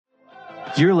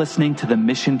You're listening to the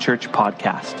Mission Church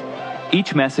podcast.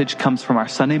 Each message comes from our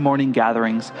Sunday morning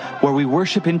gatherings where we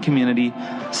worship in community,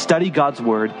 study God's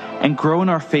Word, and grow in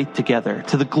our faith together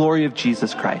to the glory of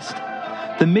Jesus Christ.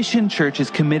 The Mission Church is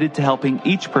committed to helping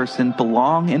each person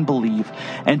belong and believe,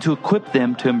 and to equip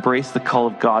them to embrace the call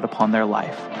of God upon their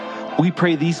life. We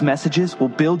pray these messages will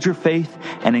build your faith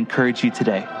and encourage you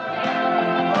today.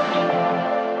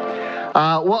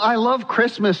 Well, I love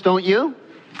Christmas, don't you?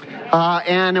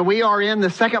 And we are in the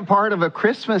second part of a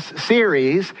Christmas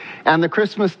series, and the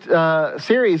Christmas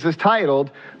series is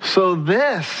titled, So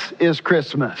This is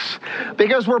Christmas.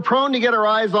 Because we're prone to get our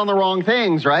eyes on the wrong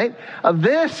things, right?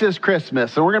 This is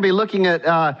Christmas, and we're going to be looking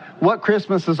at what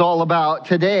Christmas is all about.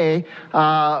 Today,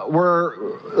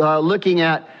 we're looking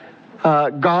at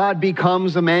God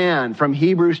becomes a man from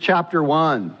Hebrews chapter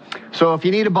 1. So if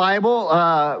you need a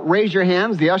Bible, raise your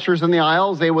hands. The ushers in the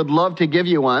aisles, they would love to give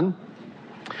you one.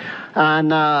 And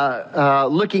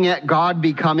looking at God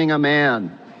becoming a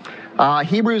man.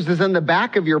 Hebrews is in the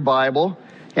back of your Bible.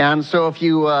 And so if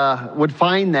you would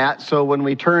find that, so when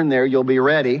we turn there, you'll be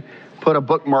ready. Put a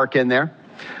bookmark in there.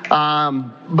 But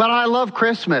I love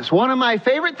Christmas. One of my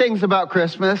favorite things about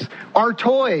Christmas are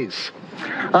toys.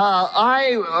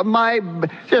 My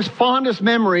just fondest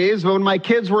memories when my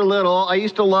kids were little, I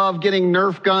used to love getting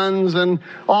Nerf guns and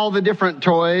all the different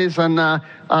toys. And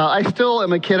I still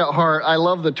am a kid at heart. I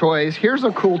love the toys. Here's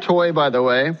a cool toy, by the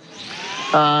way.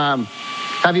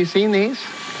 Have you seen these?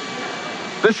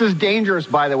 This is dangerous,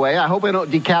 by the way. I hope I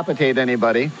don't decapitate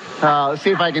anybody. Let's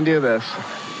see if I can do this.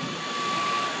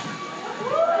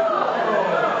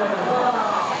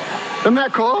 Isn't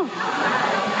that cool?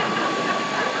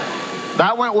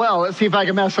 That went well. Let's see if I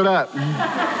can mess it up.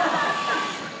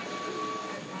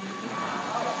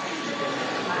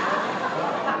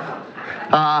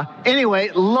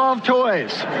 Anyway, love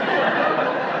toys.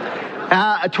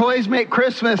 Toys make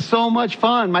Christmas so much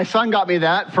fun. My son got me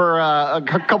that for a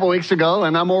couple weeks ago,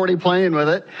 and I'm already playing with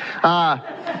it.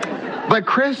 But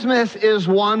Christmas is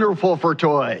wonderful for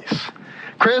toys.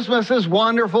 Christmas is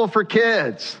wonderful for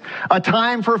kids. A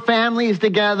time for families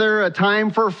together, a time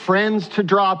for friends to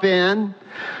drop in,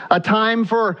 a time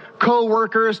for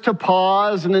co-workers to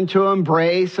pause and then to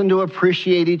embrace and to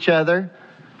appreciate each other.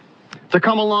 To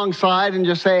come alongside and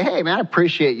just say, hey, man, I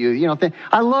appreciate you. You know,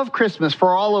 I love Christmas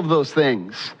for all of those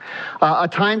things. A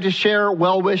time to share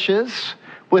well wishes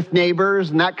with neighbors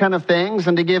and that kind of things,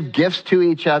 and to give gifts to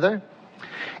each other.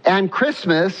 And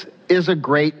Christmas is a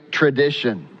great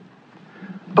tradition.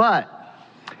 But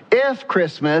if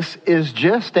Christmas is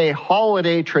just a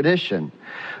holiday tradition,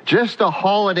 just a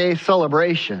holiday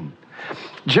celebration,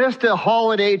 just a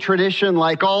holiday tradition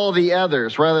like all the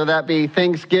others, whether that be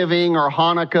Thanksgiving or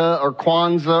Hanukkah or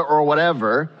Kwanzaa or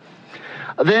whatever,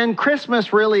 then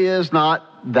Christmas really is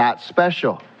not that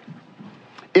special.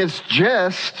 It's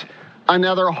just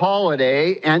another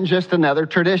holiday and just another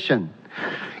tradition.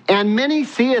 And many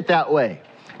see it that way.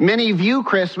 Many view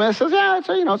Christmas as,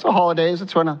 it's a holidays,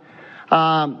 it's one of,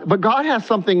 but God has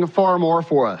something far more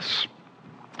for us.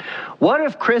 What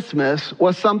if Christmas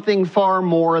was something far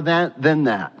more than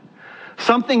that?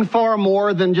 Something far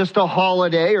more than just a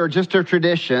holiday or just a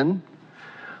tradition.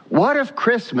 What if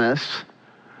Christmas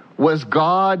was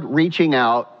God reaching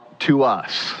out to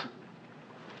us?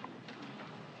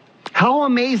 How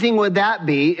amazing would that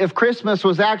be if Christmas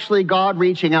was actually God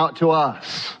reaching out to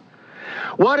us?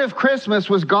 What if Christmas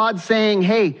was God saying,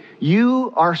 hey,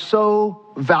 you are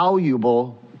so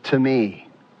valuable to me.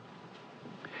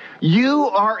 You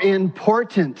are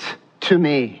important to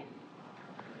me.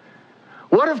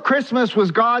 What if Christmas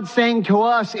was God saying to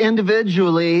us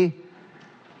individually,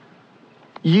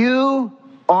 you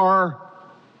are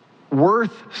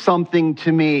worth something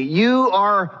to me. You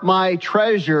are my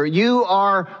treasure.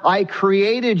 I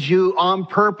created you on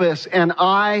purpose, and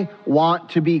I want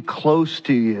to be close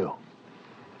to you.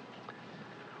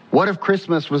 What if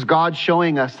Christmas was God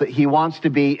showing us that He wants to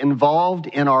be involved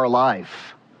in our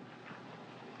life?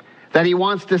 That He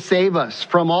wants to save us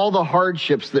from all the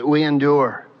hardships that we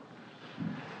endure?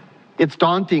 It's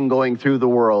daunting going through the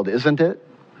world, isn't it?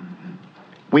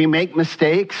 We make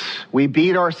mistakes. We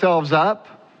beat ourselves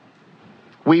up.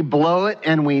 We blow it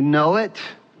and we know it.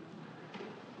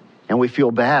 And we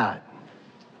feel bad.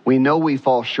 We know we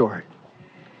fall short.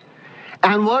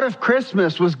 And what if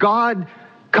Christmas was God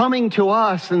coming to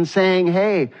us and saying,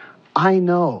 hey, I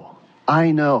know,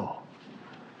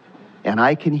 and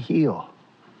I can heal,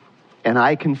 and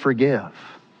I can forgive.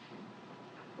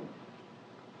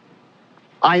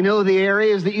 I know the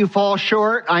areas that you fall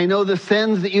short. I know the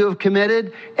sins that you have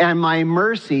committed, and my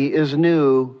mercy is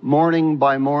new morning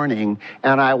by morning,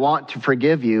 and I want to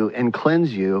forgive you and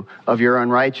cleanse you of your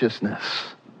unrighteousness.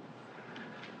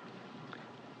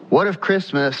 What if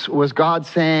Christmas was God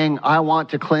saying, I want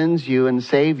to cleanse you and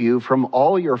save you from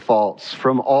all your faults,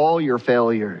 from all your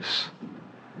failures?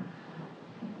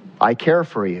 I care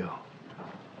for you.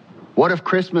 What if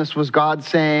Christmas was God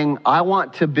saying, I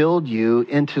want to build you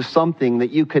into something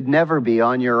that you could never be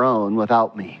on your own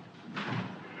without me?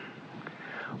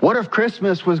 What if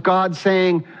Christmas was God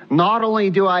saying, not only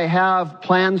do I have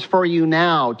plans for you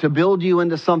now to build you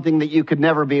into something that you could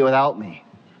never be without me,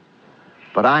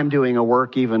 but I'm doing a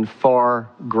work even far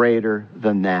greater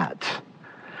than that.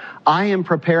 I am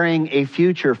preparing a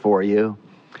future for you.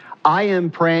 I am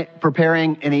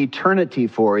preparing an eternity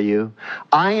for you.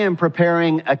 I am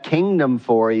preparing a kingdom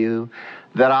for you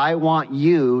that I want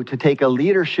you to take a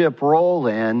leadership role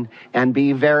in and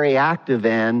be very active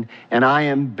in. And I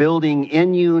am building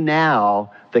in you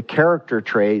now the character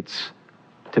traits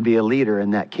to be a leader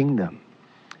in that kingdom.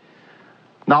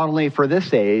 Not only for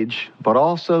this age, but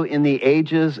also in the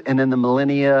ages and in the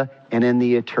millennia and in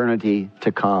the eternity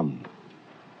to come.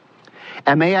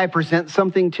 And may I present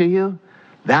something to you?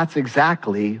 That's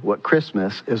exactly what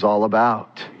Christmas is all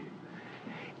about.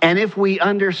 And if we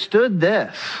understood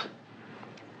this,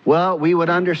 well, we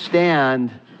would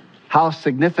understand how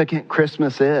significant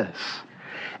Christmas is.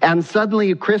 And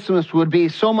suddenly Christmas would be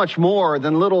so much more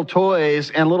than little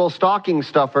toys and little stocking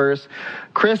stuffers.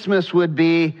 Christmas would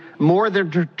be more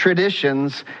than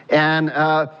traditions and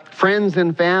friends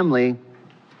and family.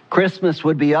 Christmas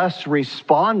would be us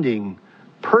responding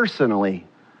personally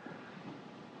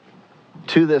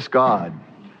to this God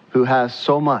who has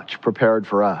so much prepared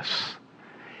for us.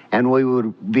 And we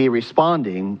would be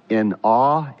responding in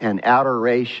awe and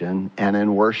adoration and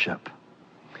in worship.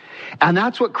 And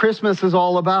that's what Christmas is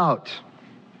all about.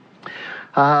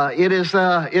 It is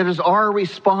our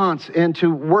response and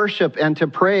to worship and to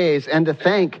praise and to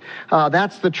thank.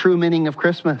 That's the true meaning of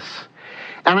Christmas.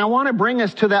 And I want to bring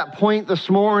us to that point this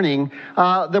morning.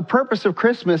 The purpose of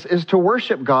Christmas is to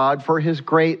worship God for his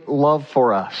great love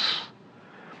for us.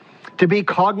 To be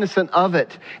cognizant of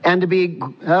it and to be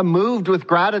moved with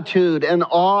gratitude and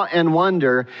awe and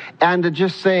wonder and to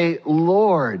just say,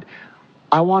 Lord,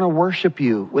 I want to worship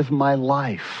you with my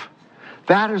life.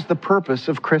 That is the purpose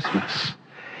of Christmas.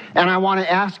 And I want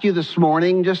to ask you this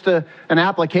morning just an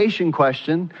application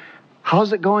question.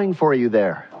 How's it going for you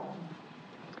there?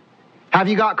 Have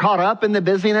you got caught up in the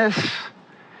busyness,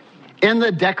 in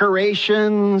the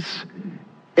decorations,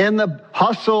 in the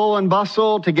hustle and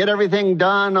bustle to get everything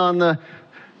done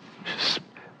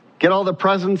get all the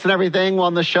presents and everything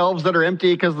on the shelves that are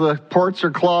empty because the ports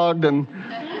are clogged and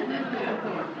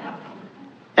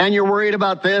you're worried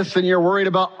about this and you're worried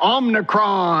about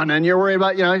Omicron and you're worried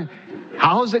about,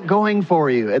 how's it going for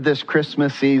you at this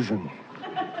Christmas season?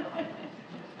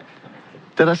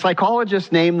 Did a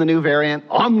psychologist name the new variant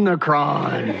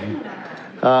Omicron?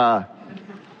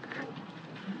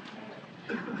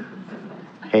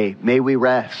 Hey, may we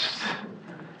rest.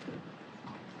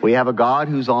 We have a God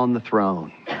who's on the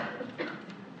throne.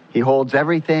 He holds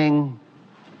everything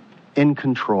in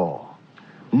control.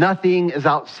 Nothing is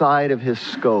outside of his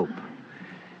scope.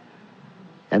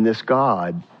 And this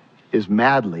God is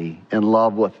madly in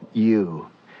love with you.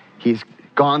 He's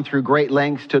gone through great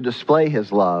lengths to display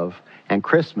his love, and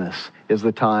Christmas is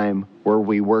the time where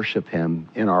we worship him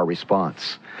in our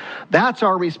response. That's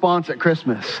our response at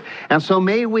Christmas. And so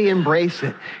may we embrace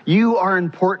it. You are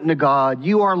important to God.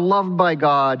 You are loved by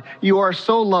God. You are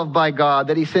so loved by God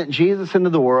that he sent Jesus into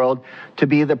the world to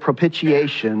be the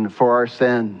propitiation for our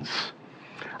sins.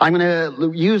 I'm going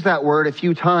to use that word a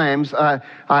few times. I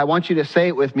want you to say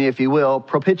it with me, if you will.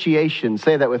 Propitiation.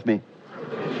 Say that with me.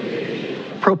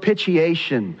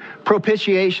 Propitiation.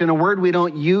 Propitiation, a word we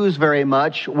don't use very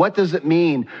much. What does it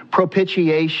mean?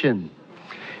 Propitiation.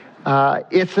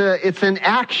 It's an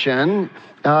action.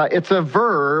 It's a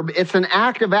verb. It's an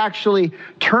act of actually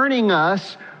turning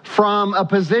us from a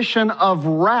position of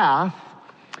wrath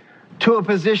to a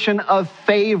position of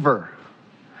favor.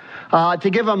 To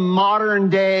give a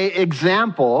modern day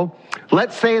example,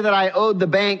 let's say that I owed the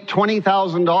bank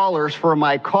 $20,000 for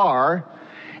my car,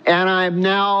 and I'm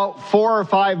now 4 or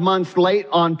 5 months late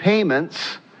on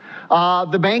payments.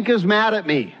 The bank is mad at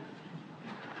me.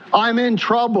 I'm in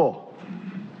trouble.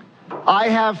 I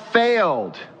have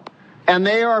failed. And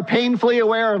they are painfully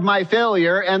aware of my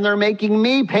failure, and they're making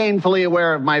me painfully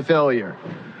aware of my failure.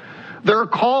 They're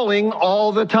calling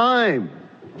all the time.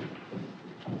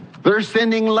 They're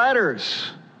sending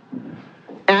letters.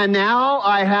 And now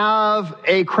I have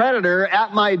a creditor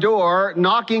at my door,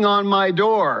 knocking on my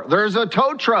door. There's a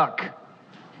tow truck.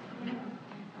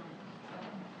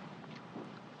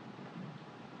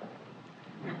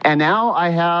 And now I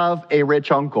have a rich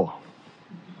uncle.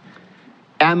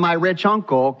 And my rich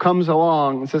uncle comes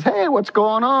along and says, hey, what's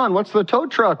going on? What's the tow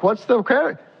truck? What's the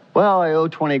credit? Well, I owe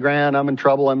 20 grand. I'm in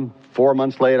trouble. I'm 4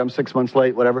 months late. I'm 6 months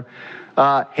late, whatever.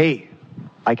 Hey,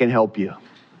 I can help you.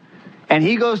 And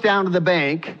he goes down to the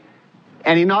bank,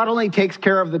 and he not only takes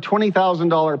care of the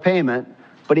 $20,000 payment,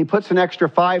 but he puts an extra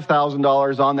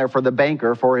 $5,000 on there for the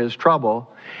banker for his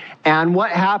trouble. And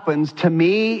what happens to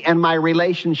me and my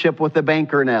relationship with the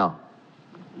banker now?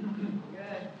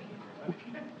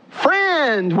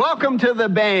 Friend, welcome to the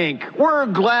bank. We're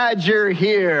glad you're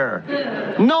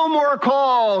here. No more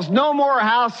calls, no more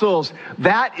hassles.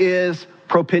 That is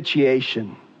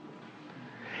propitiation.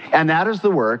 And that is the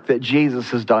work that Jesus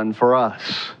has done for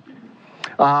us.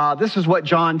 This is what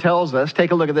John tells us.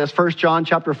 Take a look at this. 1 John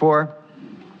chapter 4,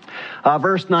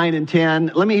 verse 9 and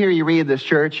 10. Let me hear you read this,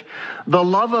 church. The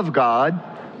love of God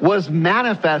was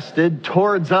manifested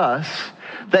towards us,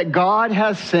 that God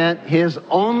has sent his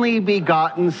only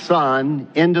begotten Son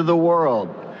into the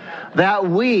world, that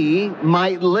we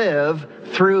might live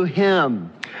through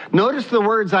him. Notice the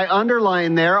words I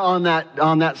underlined there on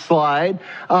that slide.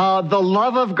 The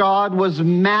love of God was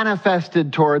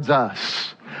manifested towards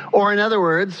us. Or in other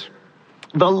words,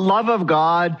 the love of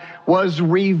God was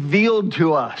revealed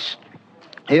to us.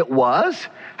 It was?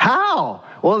 How?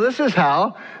 Well, this is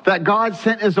how. That God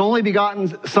sent his only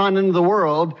begotten Son into the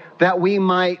world that we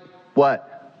might,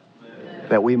 what?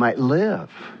 That we might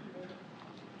live.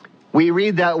 We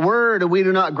read that word and we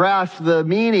do not grasp the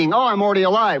meaning. Oh, I'm already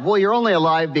alive. Well, you're only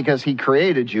alive because he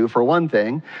created you, for one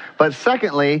thing. But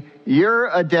secondly, you're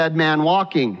a dead man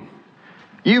walking.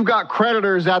 You've got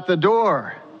creditors at the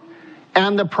door.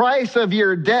 And the price of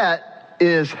your debt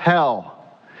is hell.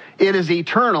 It is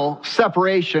eternal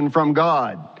separation from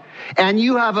God. And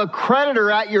you have a creditor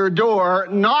at your door,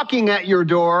 knocking at your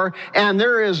door, and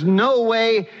there is no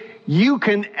way you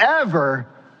can ever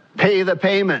pay the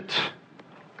payment.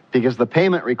 Because the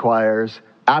payment requires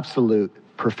absolute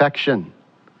perfection,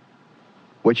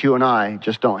 which you and I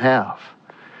just don't have.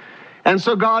 And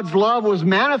so God's love was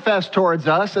manifest towards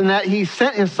us, and that he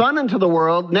sent his Son into the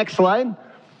world. Next slide.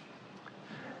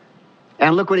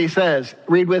 And look what he says.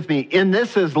 Read with me. In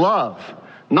this is love.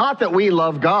 Not that we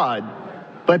love God,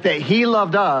 but that he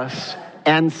loved us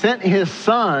and sent his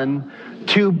Son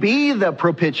to be the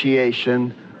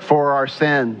propitiation for our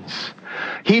sins.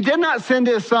 He did not send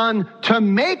his Son to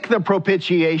make the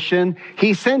propitiation.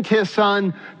 He sent his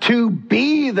Son to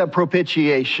be the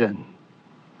propitiation.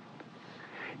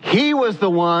 He was the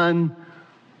one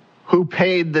who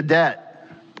paid the debt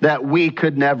that we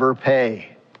could never pay.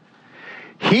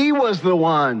 He was the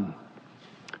one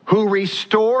who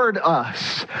restored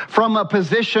us from a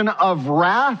position of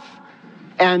wrath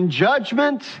and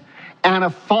judgment and a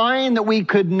fine that we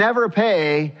could never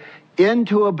pay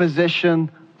into a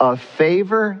position of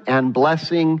favor and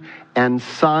blessing and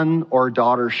son or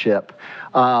daughtership.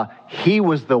 He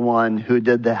was the one who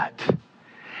did that.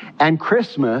 And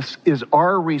Christmas is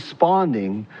our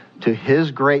responding to his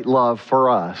great love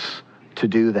for us to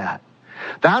do that.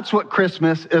 That's what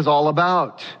Christmas is all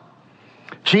about.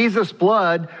 Jesus'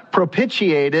 blood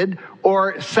propitiated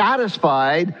or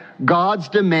satisfied God's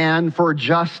demand for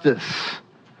justice.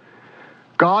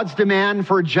 God's demand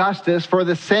for justice for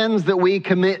the sins that we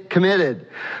committed,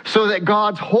 so that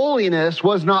God's holiness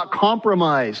was not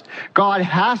compromised. God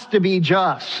has to be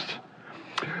just.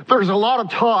 There's a lot of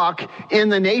talk in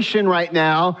the nation right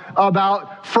now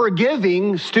about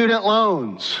forgiving student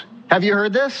loans. Have you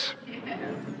heard this?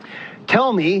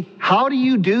 Tell me, how do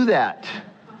you do that?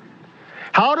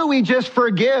 How do we just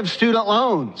forgive student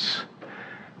loans?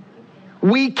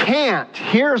 We can't.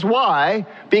 Here's why.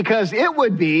 Because it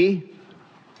would be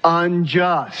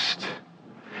unjust.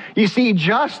 You see,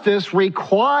 justice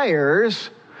requires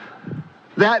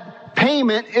that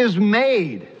payment is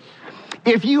made.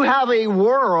 If you have a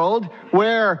world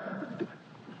where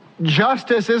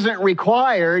justice isn't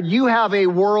required, you have a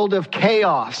world of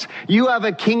chaos. You have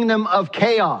a kingdom of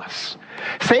chaos.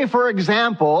 Say, for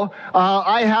example,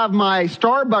 I have my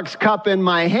Starbucks cup in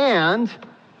my hand,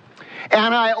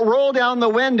 and I roll down the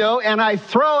window and I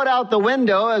throw it out the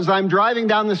window as I'm driving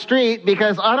down the street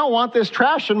because I don't want this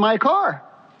trash in my car.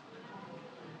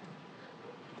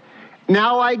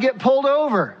 Now I get pulled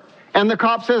over and the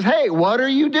cop says, hey, what are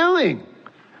you doing?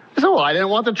 I said, well, I didn't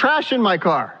want the trash in my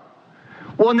car.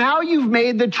 Well, now you've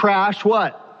made the trash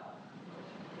what?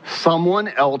 Someone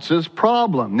else's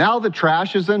problem. Now the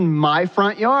trash is in my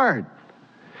front yard.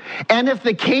 And if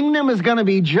the kingdom is going to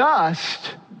be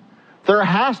just, there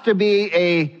has to be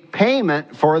a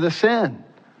payment for the sin.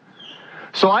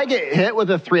 So I get hit with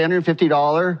a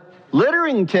 $350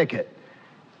 littering ticket.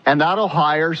 And that'll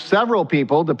hire several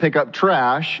people to pick up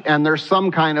trash, and there's some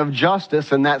kind of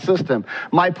justice in that system.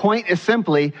 My point is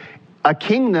simply, a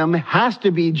kingdom has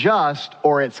to be just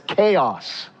or it's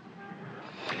chaos.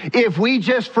 If we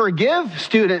just forgive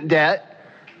student debt,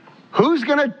 who's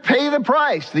going to pay the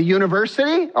price? The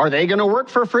university? Are they going to work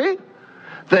for free?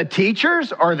 The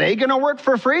teachers? Are they going to work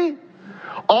for free?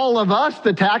 All of us,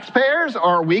 the taxpayers,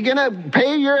 are we going to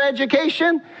pay your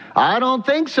education? I don't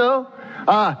think so.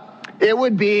 It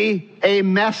would be a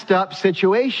messed up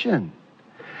situation.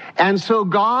 And so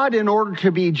God, in order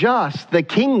to be just, the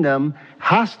kingdom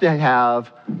has to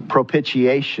have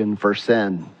propitiation for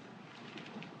sin.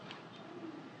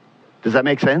 Does that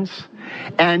make sense?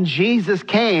 And Jesus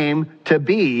came to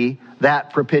be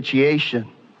that propitiation.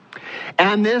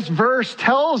 And this verse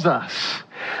tells us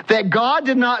that God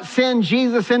did not send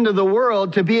Jesus into the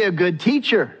world to be a good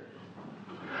teacher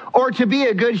or to be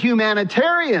a good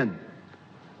humanitarian,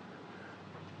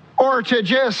 or to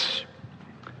just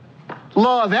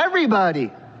love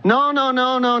everybody. No.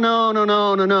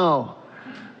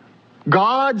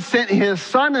 God sent his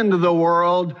Son into the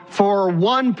world for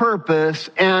one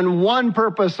purpose and one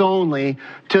purpose only,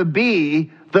 to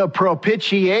be the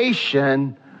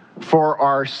propitiation for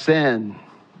our sin,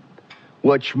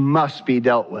 which must be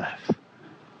dealt with.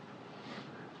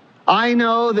 I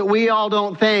know that we all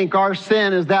don't think our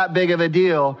sin is that big of a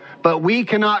deal, but we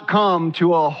cannot come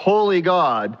to a holy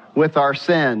God with our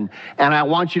sin. And I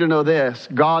want you to know this: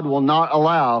 God will not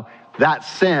allow that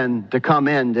sin to come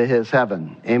into his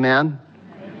heaven. Amen?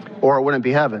 Or it wouldn't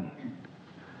be heaven.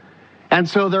 And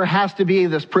so there has to be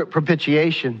this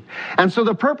propitiation. And so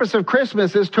the purpose of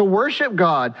Christmas is to worship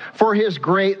God for his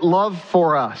great love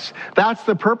for us. That's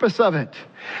the purpose of it.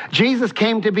 Jesus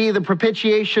came to be the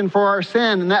propitiation for our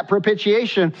sin, and that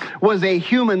propitiation was a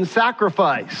human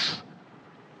sacrifice.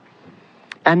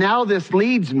 And now this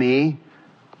leads me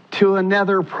to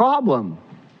another problem.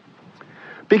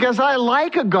 Because I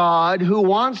like a God who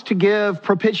wants to give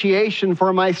propitiation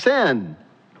for my sin.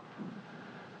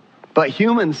 But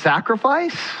human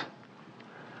sacrifice?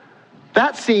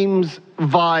 That seems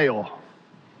vile.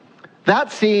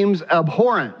 That seems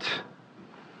abhorrent.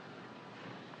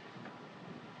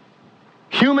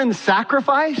 Human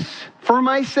sacrifice for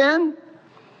my sin?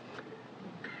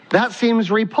 That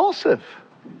seems repulsive.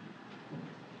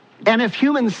 And if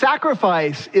human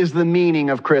sacrifice is the meaning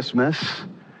of Christmas,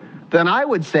 then I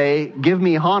would say, give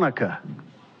me Hanukkah.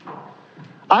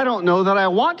 I don't know that I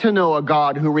want to know a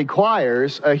God who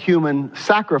requires a human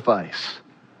sacrifice.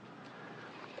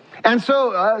 And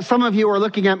so some of you are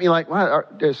looking at me like,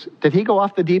 what, did he go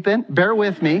off the deep end? Bear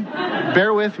with me.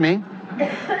 Bear with me.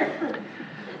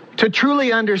 To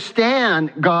truly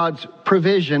understand God's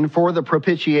provision for the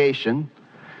propitiation,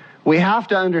 we have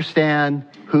to understand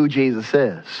who Jesus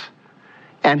is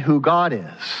and who God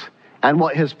is and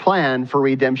what his plan for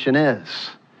redemption is.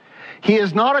 He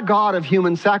is not a God of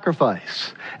human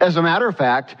sacrifice. As a matter of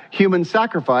fact, human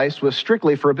sacrifice was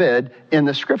strictly forbid in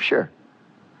the scripture.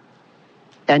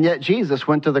 And yet Jesus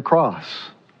went to the cross.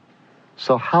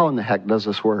 So how in the heck does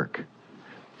this work?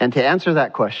 And to answer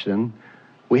that question,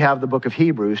 we have the book of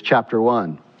Hebrews, chapter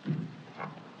 1.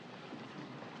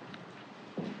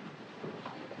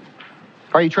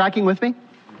 Are you tracking with me?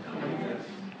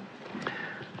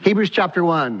 Hebrews chapter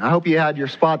 1. I hope you had your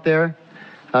spot there,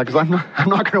 because I'm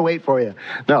not going to wait for you.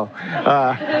 No.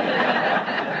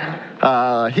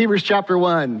 Hebrews chapter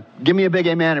 1. Give me a big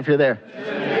amen if you're there.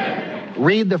 Amen.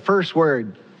 Read the first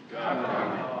word.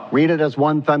 God. Read it as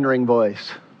one thundering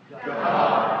voice.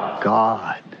 God.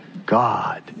 God.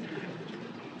 God.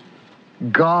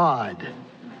 God.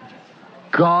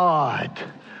 God.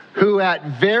 Who at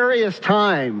various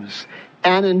times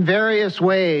and in various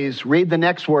ways, read the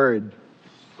next word.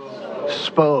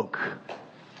 Spoke.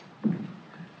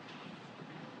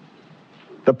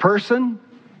 The person,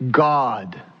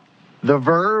 God. The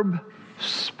verb,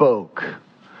 spoke.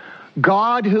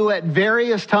 God who at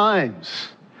various times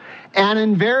and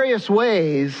in various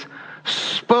ways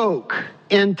spoke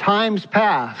in times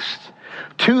past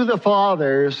to the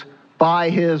fathers by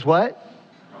his what?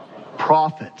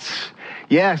 Prophets.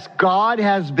 Yes, God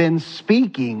has been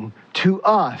speaking to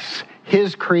us,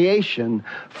 his creation,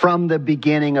 from the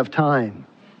beginning of time.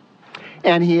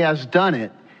 And he has done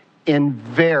it in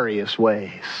various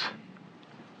ways.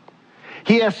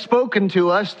 He has spoken to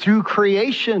us through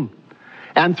creation.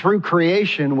 And through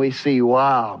creation we see,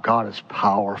 wow, God is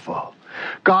powerful.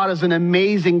 God is an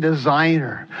amazing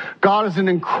designer. God is an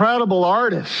incredible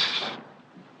artist.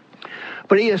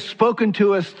 but he has spoken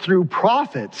to us through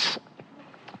prophets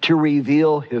to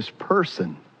reveal his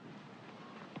person.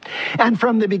 And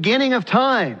from the beginning of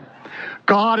time,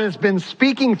 God has been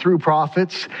speaking through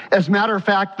prophets. As a matter of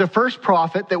fact, the first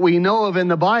prophet that we know of in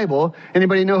the Bible,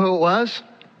 anybody know who it was?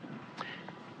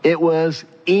 It was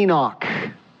Enoch.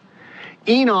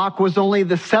 Enoch was only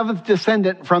the seventh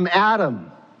descendant from Adam.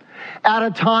 At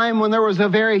a time when there was a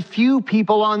very few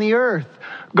people on the earth,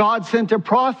 God sent a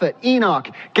prophet, Enoch.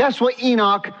 Guess what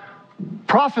Enoch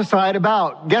prophesied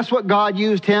about? Guess what God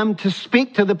used him to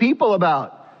speak to the people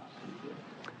about?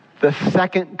 The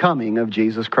second coming of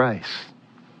Jesus Christ.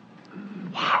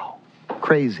 Wow,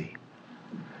 crazy.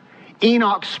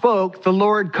 Enoch spoke, the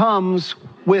Lord comes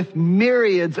with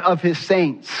myriads of his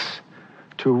saints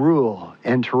to rule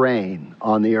and to reign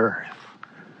on the earth.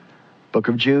 Book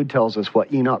of Jude tells us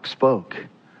what Enoch spoke.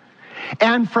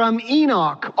 And from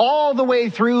Enoch all the way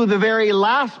through the very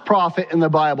last prophet in the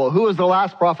Bible. Who was the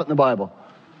last prophet in the Bible?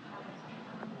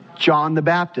 John the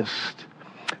Baptist.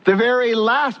 The very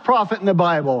last prophet in the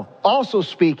Bible, also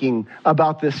speaking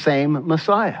about this same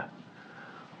Messiah.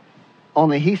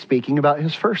 Only he's speaking about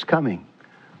his first coming.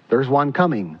 There's one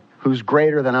coming who's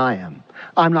greater than I am.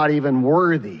 I'm not even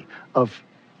worthy of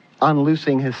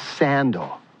unloosing his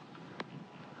sandal.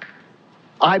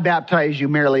 I baptize you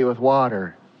merely with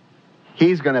water.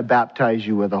 He's going to baptize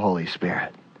you with the Holy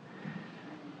Spirit.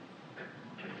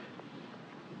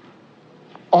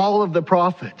 All of the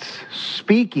prophets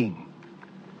speaking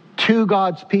to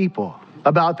God's people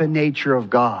about the nature of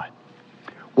God.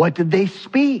 What did they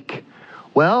speak?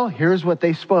 Well, here's what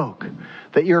they spoke.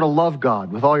 That you're to love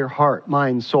God with all your heart,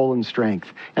 mind, soul, and strength.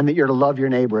 And that you're to love your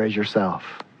neighbor as yourself.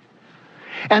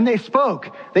 And they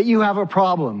spoke that you have a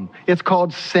problem. It's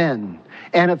called sin.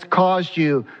 And it's caused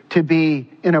you to be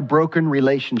in a broken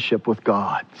relationship with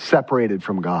God, separated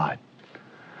from God.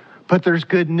 But there's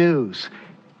good news.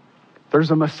 There's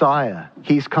a Messiah.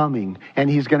 He's coming, and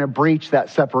he's going to breach that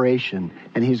separation,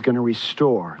 and he's going to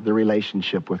restore the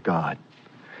relationship with God.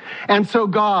 And so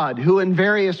God, who in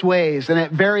various ways and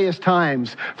at various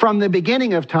times, from the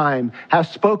beginning of time,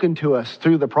 has spoken to us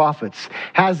through the prophets,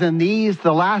 has in these,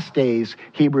 the last days,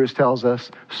 Hebrews tells us,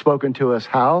 spoken to us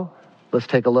how? Let's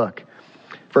take a look.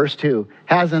 Verse 2,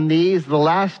 has in these, the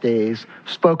last days,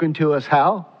 spoken to us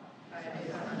how?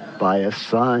 By a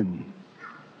Son,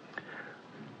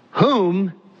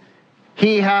 whom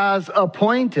he has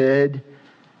appointed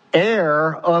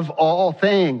heir of all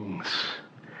things,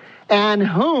 and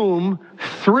whom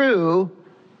through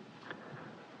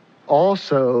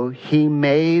also he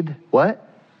made what?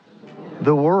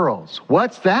 The worlds.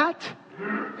 What's that?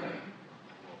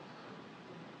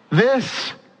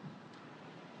 This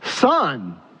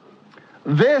Son,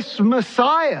 this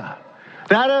Messiah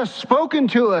that has spoken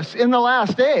to us in the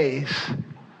last days,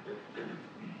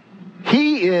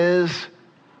 he is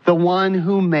the one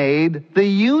who made the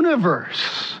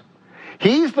universe.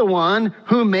 He's the one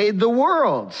who made the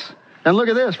worlds. And look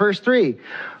at this, verse 3.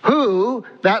 Who,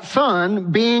 that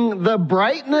Son, being the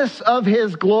brightness of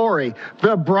his glory,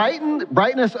 the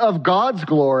brightness of God's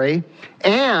glory,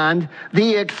 and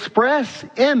the express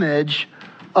image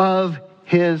of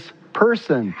his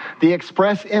person. The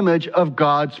express image of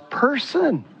God's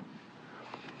person.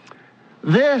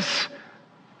 This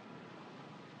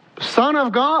Son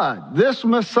of God, this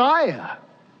Messiah,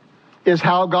 is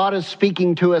how God is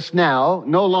speaking to us now,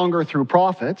 no longer through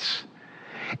prophets.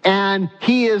 And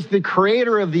he is the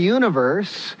creator of the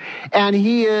universe, and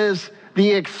he is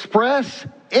the express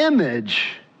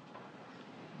image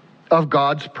of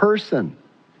God's person.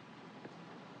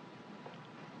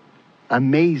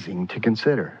 Amazing to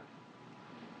consider.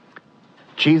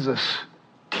 Jesus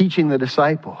teaching the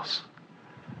disciples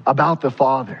about the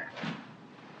Father.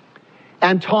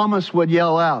 And Thomas would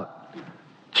yell out,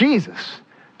 Jesus,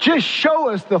 just show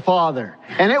us the Father,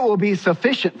 and it will be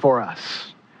sufficient for us.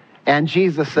 And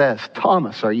Jesus says,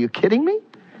 Thomas, are you kidding me?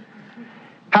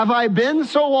 Have I been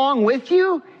so long with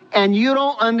you, and you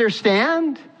don't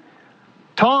understand?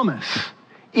 Thomas,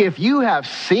 if you have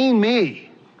seen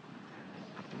me,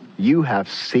 you have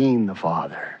seen the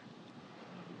Father.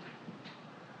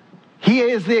 He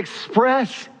is the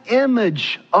express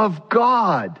image of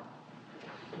God.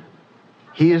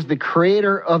 He is the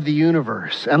creator of the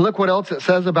universe. And look what else it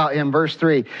says about him, verse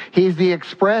 3. He's the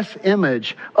express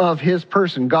image of his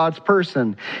person, God's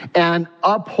person, and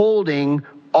upholding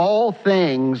all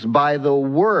things by the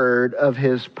word of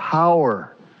his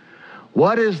power.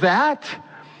 What is that?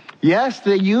 Yes,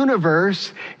 the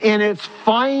universe in its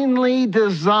finely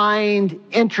designed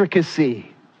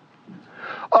intricacy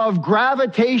of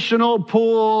gravitational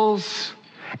pulls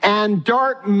and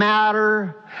dark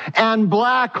matter and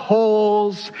black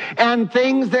holes and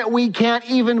things that we can't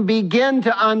even begin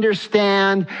to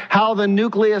understand, how the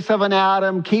nucleus of an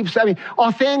atom keeps,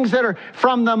 all things that are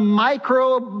from the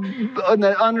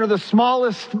under the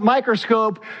smallest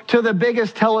microscope to the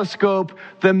biggest telescope,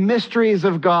 the mysteries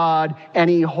of God, and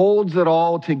he holds it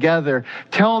all together.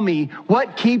 Tell me,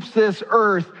 what keeps this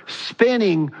earth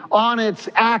spinning on its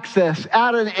axis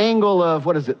at an angle of,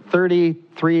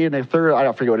 33 and a third, I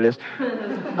don't forget what it is,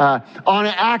 on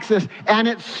an axis, and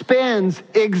it spins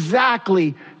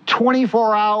exactly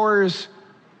 24 hours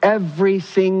every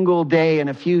single day in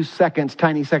a few seconds,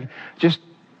 tiny seconds, just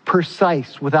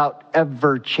precise without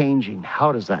ever changing.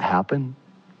 How does that happen?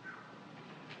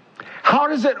 How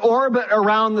does it orbit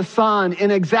around the sun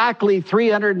in exactly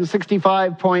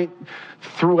 365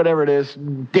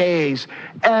 days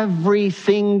every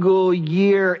single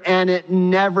year, and it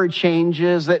never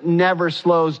changes, it never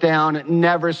slows down, it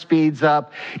never speeds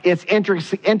up. Its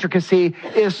intricacy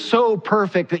is so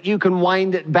perfect that you can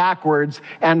wind it backwards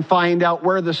and find out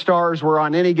where the stars were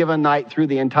on any given night through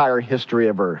the entire history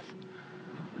of Earth.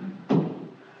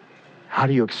 How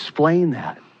do you explain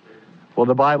that? Well,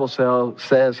 the Bible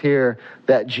says here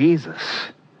that Jesus,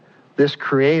 this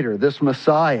Creator, this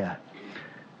Messiah,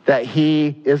 that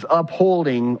he is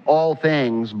upholding all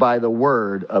things by the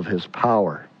word of his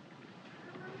power.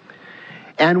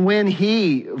 And when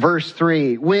he, verse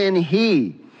 3, when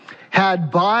he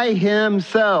had by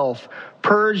himself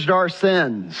purged our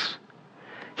sins,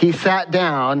 he sat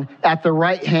down at the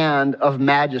right hand of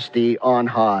majesty on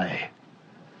high.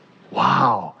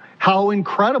 Wow, how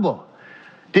incredible.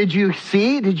 Did you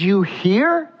see? Did you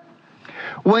hear?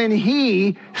 When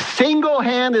he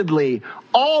single-handedly,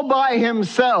 all by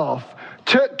himself,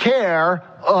 took care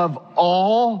of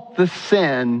all the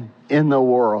sin in the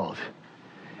world.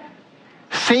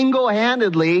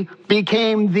 Single-handedly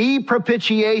became the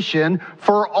propitiation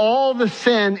for all the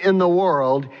sin in the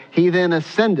world. He then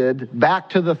ascended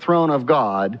back to the throne of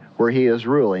God, where he is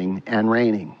ruling and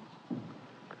reigning.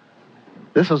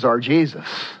 This is our Jesus.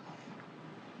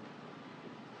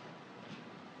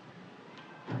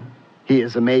 He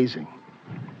is amazing.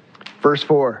 Verse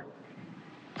 4.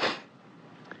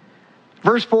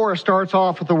 Verse 4 starts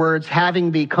off with the words,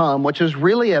 having become, which is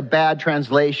really a bad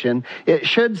translation. It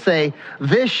should say,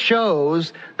 this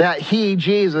shows that he,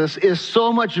 Jesus, is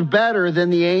so much better than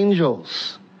the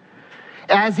angels,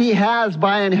 as he has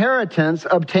by inheritance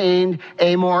obtained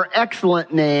a more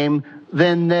excellent name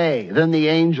than the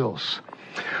angels.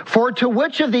 For to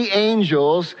which of the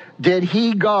angels did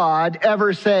he, God,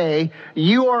 ever say,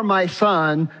 you are my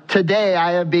son, today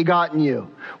I have begotten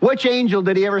you? Which angel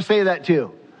did he ever say that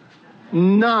to?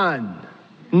 None.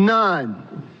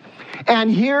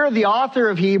 And here the author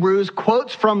of Hebrews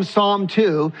quotes from Psalm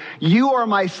 2, you are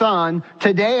my son,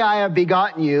 today I have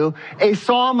begotten you, a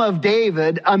psalm of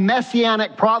David, a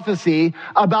messianic prophecy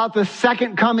about the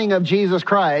second coming of Jesus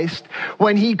Christ,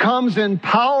 when he comes in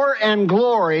power and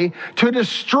glory to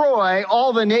destroy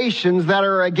all the nations that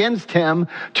are against him,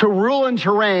 to rule and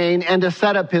to reign and to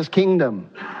set up his kingdom.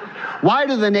 Why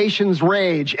do the nations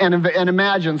rage and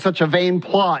imagine such a vain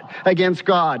plot against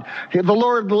God? The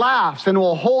Lord laughs and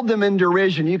will hold them in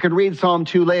derision. You could read Psalm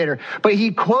 2 later. But he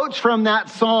quotes from that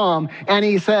psalm and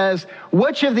he says,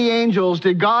 which of the angels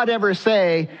did God ever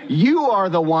say, you are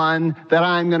the one that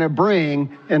I'm going to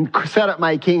bring and set up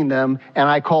my kingdom, and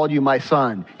I called you my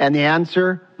son? And the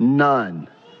answer, none.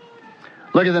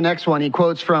 Look at the next one. He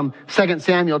quotes from 2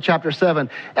 Samuel chapter 7.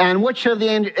 And which of the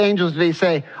angels did he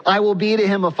say, I will be to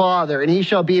him a father, and he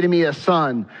shall be to me a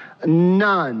son?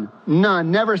 None.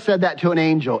 Never said that to an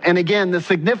angel. And again, the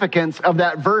significance of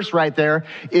that verse right there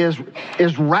is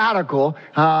radical.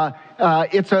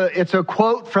 It's a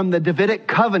quote from the Davidic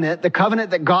covenant, the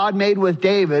covenant that God made with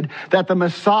David, that the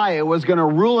Messiah was going to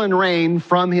rule and reign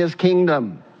from his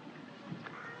kingdom.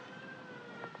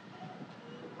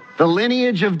 The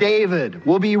lineage of David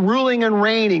will be ruling and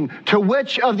reigning. To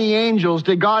which of the angels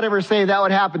did God ever say that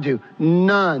would happen to?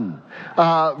 None.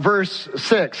 Verse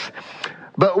 6.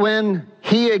 But when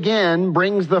he again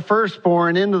brings the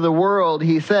firstborn into the world,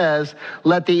 he says,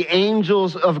 let the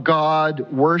angels of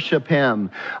God worship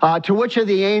him. To which of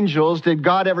the angels did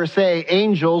God ever say,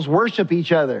 angels worship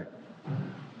each other?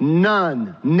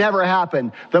 None. Never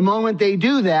happened. The moment they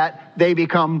do that, they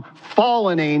become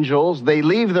fallen angels. They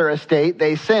leave their estate,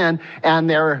 they sin, and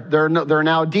they're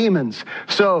now demons.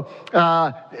 So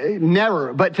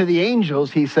never. But to the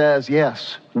angels, he says,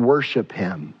 yes, worship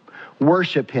him.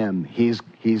 Worship him.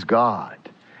 He's God.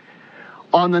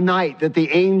 On the night that the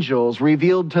angels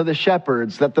revealed to the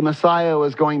shepherds that the Messiah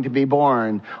was going to be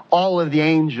born, all of the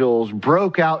angels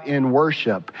broke out in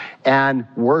worship and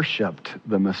worshiped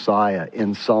the Messiah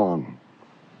in song.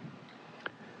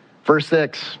 Verse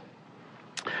 6,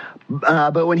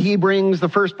 but when he brings the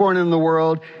firstborn in the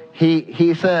world,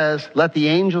 he says, let the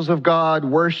angels of God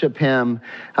worship him.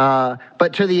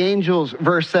 But to the angels,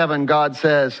 verse 7, God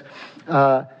says,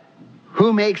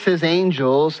 who makes his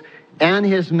angels and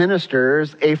his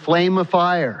ministers a flame of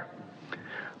fire.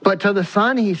 But to the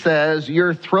Son, he says,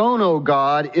 your throne, O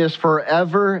God, is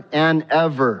forever and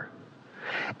ever.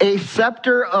 A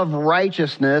scepter of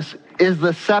righteousness is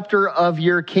the scepter of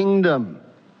your kingdom.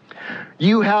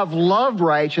 You have loved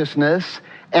righteousness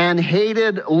and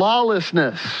hated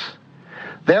lawlessness.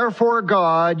 Therefore,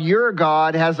 God, your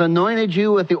God, has anointed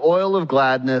you with the oil of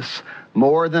gladness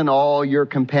more than all your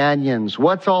companions.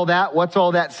 What's all that? What's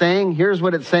all that saying? Here's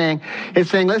what it's saying. It's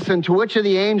saying, listen, to which of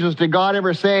the angels did God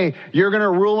ever say, you're going to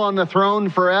rule on the throne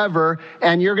forever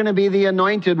and you're going to be the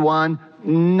anointed one?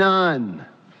 None.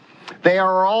 They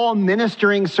are all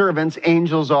ministering servants,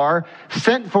 angels are,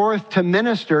 sent forth to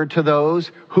minister to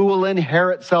those who will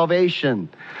inherit salvation.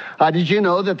 Did you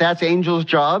know that that's angels'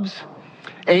 jobs?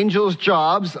 Angels'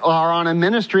 jobs are on a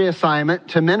ministry assignment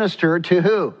to minister to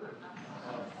who?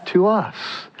 To us.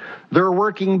 They're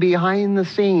working behind the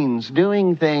scenes,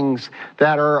 doing things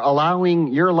that are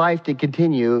allowing your life to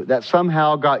continue that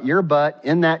somehow got your butt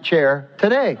in that chair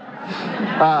today.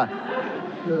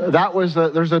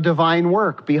 There's a divine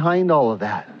work behind all of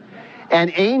that.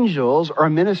 And angels are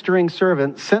ministering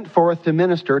servants sent forth to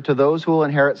minister to those who will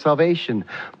inherit salvation.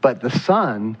 But the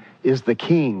Son is the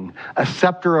King. A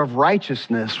scepter of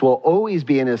righteousness will always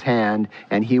be in his hand,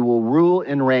 and he will rule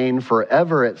and reign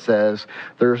forever, it says.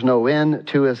 There's no end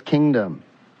to his kingdom.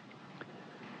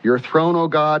 Your throne, O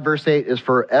God, verse 8, is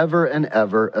forever and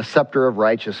ever, a scepter of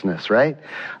righteousness, right?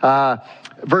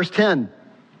 Verse 10.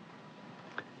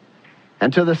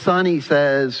 And to the Son he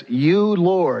says, you,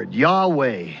 Lord,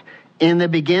 Yahweh, in the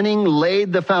beginning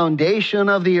laid the foundation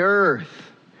of the earth,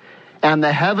 and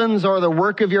the heavens are the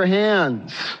work of your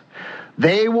hands.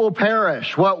 They will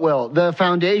perish. What will? The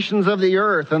foundations of the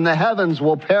earth and the heavens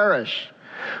will perish.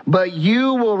 But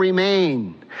you will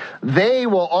remain. They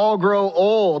will all grow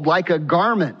old like a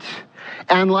garment,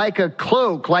 and like a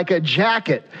cloak, like a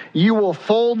jacket. You will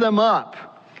fold them up,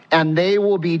 and they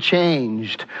will be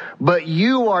changed. But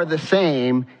you are the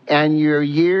same, and your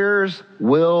years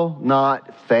will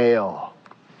not fail.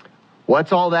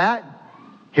 What's all that?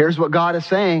 Here's what God is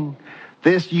saying.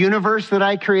 This universe that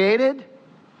I created,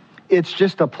 it's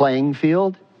just a playing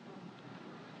field.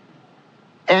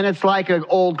 And it's like an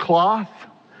old cloth.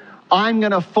 I'm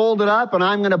going to fold it up, and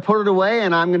I'm going to put it away,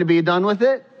 and I'm going to be done with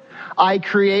it. I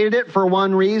created it for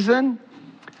one reason.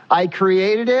 I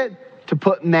created it to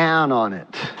put man on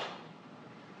it.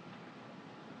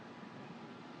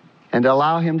 And to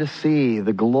allow him to see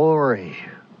the glory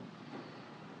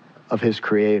of his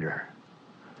Creator.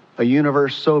 A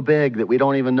universe so big that we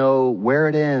don't even know where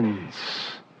it ends.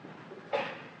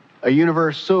 A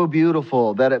universe so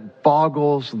beautiful that it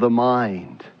boggles the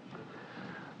mind.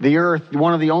 The Earth,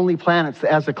 one of the only planets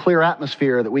that has a clear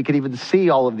atmosphere that we could even see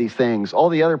all of these things. All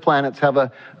the other planets have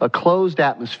a closed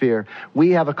atmosphere.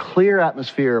 We have a clear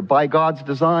atmosphere by God's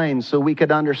design so we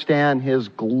could understand his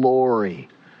glory.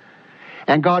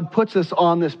 And God puts us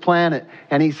on this planet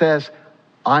and he says,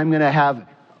 I'm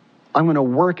going to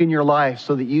work in your life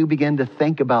so that you begin to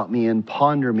think about me and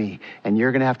ponder me. And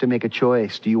you're going to have to make a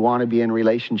choice. Do you want to be in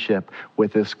relationship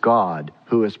with this God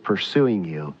who is pursuing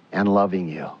you and loving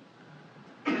you?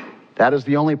 That is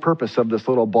the only purpose of this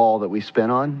little ball that we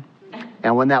spin on.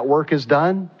 And when that work is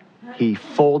done, he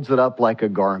folds it up like a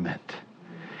garment.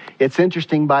 It's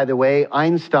interesting, by the way,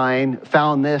 Einstein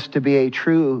found this to be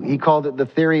he called it the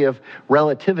theory of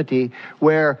relativity,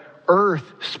 where Earth,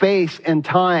 space, and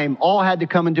time all had to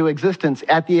come into existence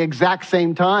at the exact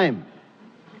same time.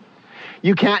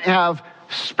 You can't have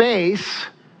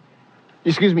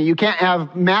you can't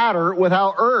have matter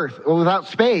without Earth, or without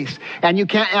space. And you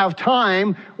can't have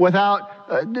time without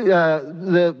the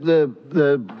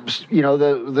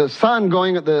sun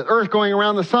going, the Earth going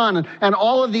around the sun, and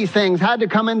all of these things had to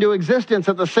come into existence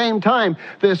at the same time.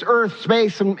 This Earth,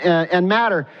 space, and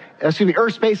matter,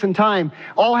 Earth, space, and time,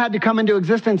 all had to come into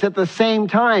existence at the same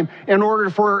time in order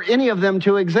for any of them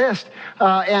to exist.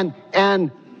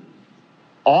 And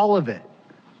all of it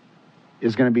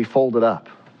is going to be folded up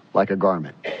like a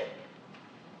garment.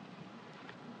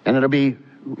 And it'll be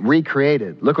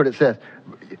recreated. Look what it says.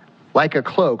 Like a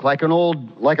cloak, like an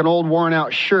old worn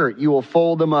out shirt, you will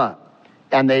fold them up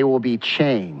and they will be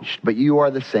changed. But you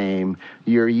are the same.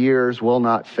 Your years will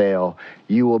not fail.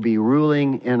 You will be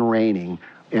ruling and reigning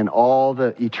in all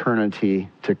the eternity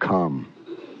to come.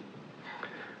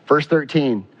 Verse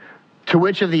 13, to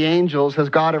which of the angels has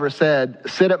God ever said,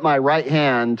 sit at my right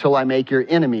hand till I make your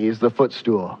enemies the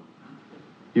footstool?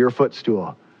 Your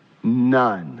footstool.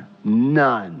 None.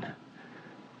 None.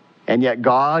 And yet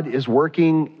God is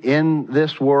working in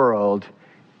this world,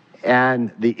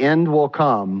 and the end will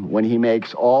come when he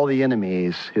makes all the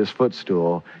enemies his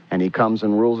footstool, and he comes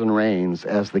and rules and reigns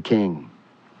as the king.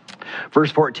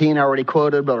 Verse 14, I already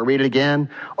quoted, but I'll read it again.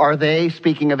 Are they,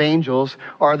 speaking of angels,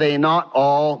 are they not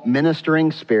all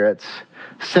ministering spirits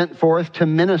sent forth to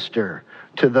minister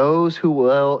to those who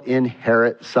will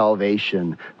inherit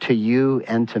salvation, to you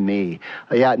and to me?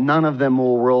 Yeah, none of them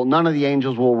will rule. None of the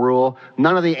angels will rule.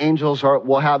 None of the angels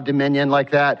will have dominion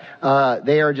like that.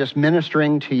 They are just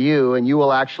ministering to you, and you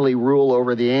will actually rule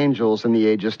over the angels in the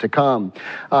ages to come.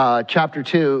 Chapter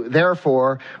 2,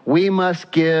 therefore, we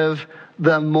must give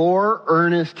the more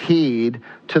earnest heed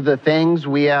to the things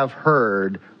we have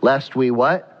heard, lest we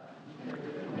what?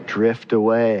 Drift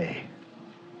away.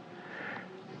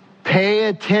 Pay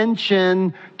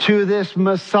attention to this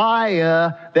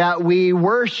Messiah that we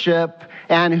worship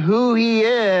and who he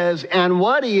is and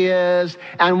what he is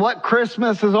and what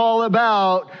Christmas is all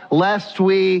about, lest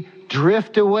we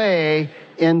drift away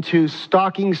into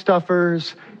stocking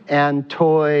stuffers and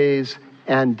toys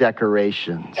and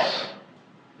decorations.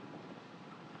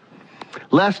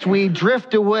 Lest we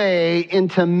drift away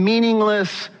into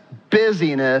meaningless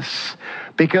busyness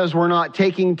because we're not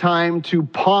taking time to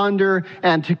ponder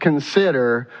and to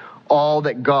consider all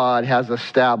that God has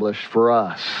established for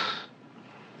us.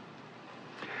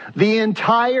 The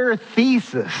entire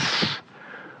thesis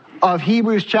of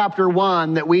Hebrews chapter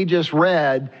 1 that we just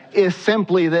read is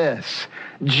simply this: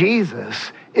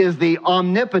 Jesus is the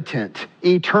omnipotent,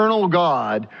 eternal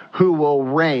God who will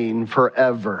reign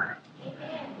forever.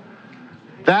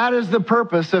 That is the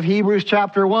purpose of Hebrews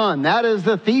chapter 1. That is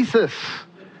the thesis.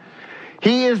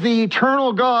 He is the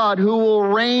eternal God who will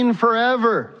reign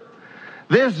forever.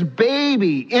 This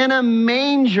baby in a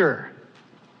manger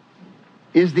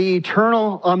is the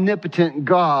eternal, omnipotent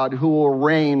God who will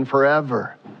reign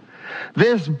forever.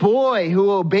 This boy who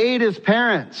obeyed his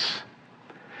parents,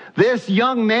 this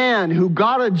young man who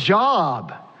got a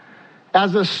job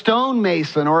as a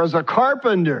stonemason or as a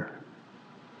carpenter,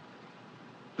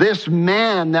 this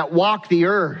man that walked the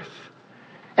earth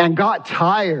and got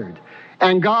tired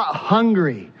and got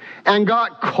hungry and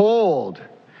got cold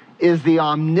is the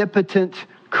omnipotent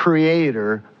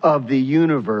creator of the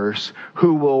universe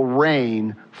who will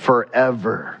reign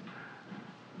forever.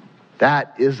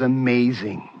 That is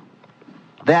amazing.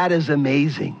 That is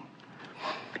amazing.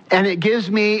 And it gives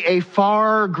me a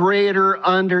far greater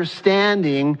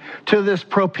understanding to this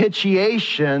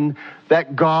propitiation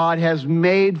that God has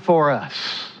made for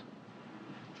us.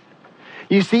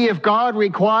 You see, if God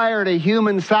required a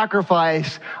human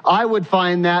sacrifice, I would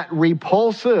find that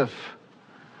repulsive.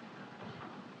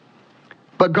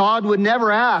 But God would never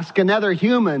ask another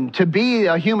human to be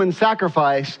a human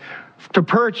sacrifice to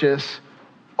purchase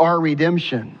our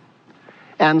redemption.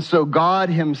 And so God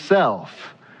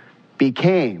himself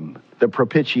became the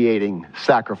propitiating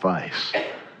sacrifice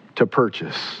to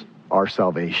purchase our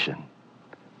salvation.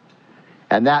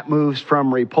 And that moves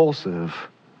from repulsive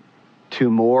to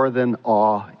more than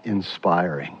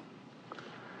awe-inspiring.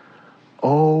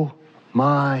 Oh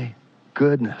my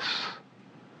goodness.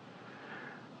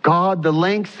 God, the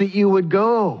lengths that you would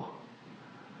go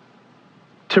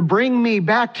to bring me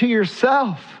back to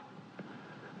yourself,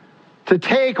 to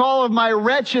take all of my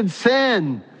wretched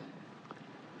sin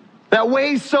that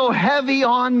weighs so heavy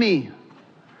on me,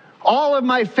 all of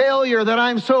my failure that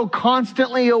I'm so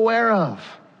constantly aware of,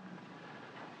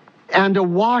 and to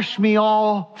wash me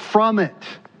all from it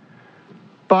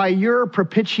by your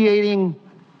propitiating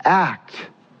act,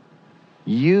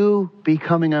 you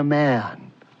becoming a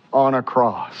man on a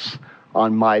cross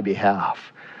on my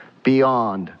behalf,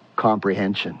 beyond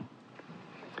comprehension.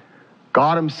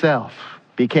 God himself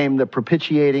became the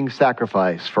propitiating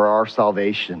sacrifice for our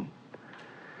salvation.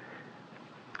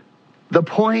 The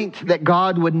point that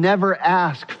God would never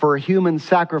ask for a human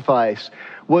sacrifice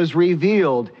was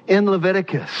revealed in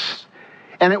Leviticus.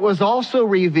 And it was also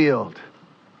revealed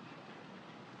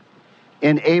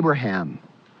in Abraham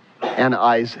and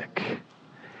Isaac.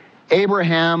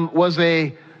 Abraham was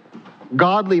a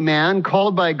godly man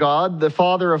called by God, the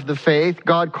father of the faith.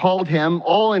 God called him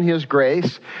all in his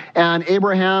grace. And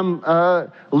Abraham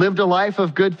lived a life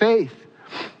of good faith.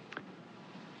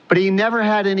 But he never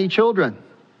had any children.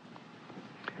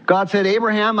 God said,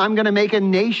 Abraham, I'm going to make a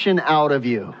nation out of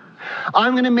you.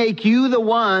 I'm going to make you the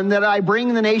one that I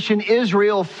bring the nation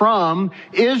Israel from.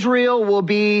 Israel will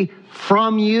be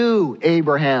from you,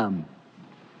 Abraham.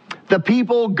 The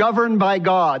people governed by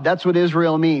God. That's what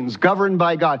Israel means, governed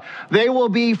by God. They will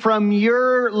be from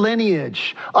your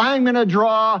lineage. I'm going to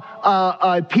draw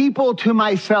a people to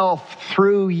myself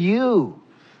through you.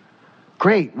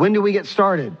 Great. When do we get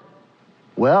started?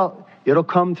 Well, it'll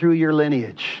come through your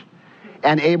lineage.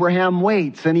 And Abraham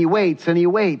waits, and he waits, and he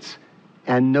waits.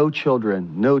 And no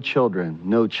children, no children,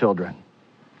 no children.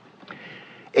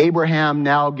 Abraham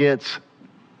now gets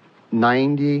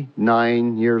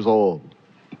 99 years old.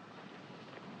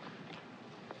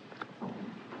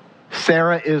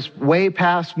 Sarah is way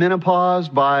past menopause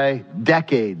by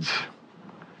decades.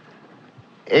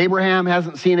 Abraham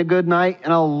hasn't seen a good night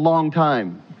in a long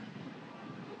time.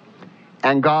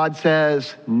 And God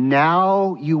says,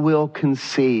 now you will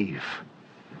conceive.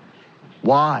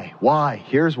 Why? Why?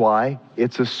 Here's why.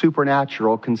 It's a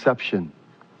supernatural conception.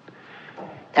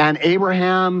 And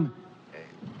Abraham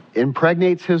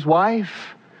impregnates his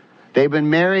wife. They've been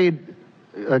married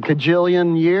a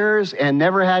cajillion years and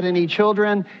never had any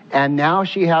children. And now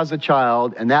she has a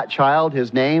child. And that child,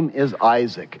 his name is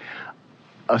Isaac.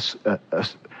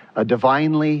 A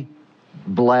divinely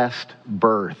blessed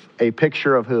birth. A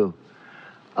picture of who?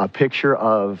 A picture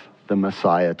of the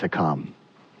Messiah to come.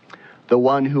 The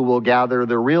one who will gather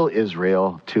the real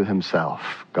Israel to himself,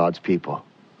 God's people.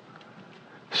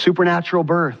 Supernatural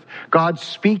birth. God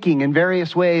speaking in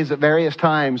various ways at various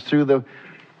times through the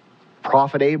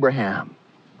prophet Abraham.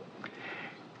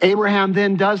 Abraham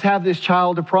then does have this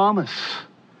child of promise.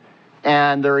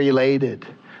 And they're elated.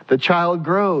 The child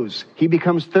grows. He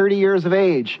becomes 30 years of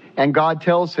age. And God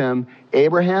tells him,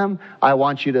 Abraham, I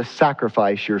want you to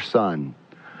sacrifice your son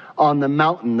on the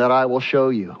mountain that I will show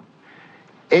you.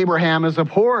 Abraham is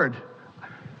abhorred.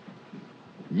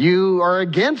 You are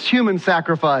against human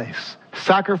sacrifice.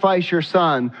 Sacrifice your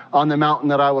son on the mountain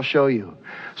that I will show you.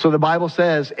 So the Bible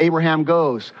says Abraham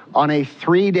goes on a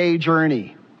 3-day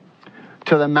journey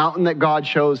to the mountain that God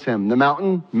shows him. The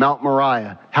mountain, Mount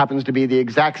Moriah, happens to be the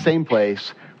exact same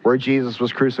place where Jesus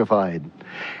was crucified.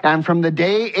 And from the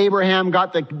day Abraham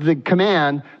got the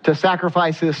command to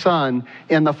sacrifice his son,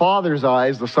 in the father's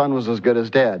eyes, the son was as good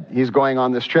as dead. He's going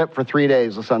on this trip for 3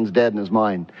 days. The son's dead in his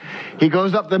mind. He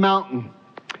goes up the mountain,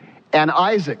 and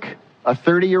Isaac, a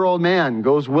 30-year-old man,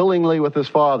 goes willingly with his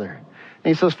father. And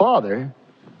he says, Father,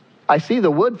 I see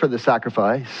the wood for the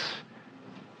sacrifice.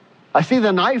 I see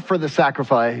the knife for the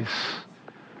sacrifice.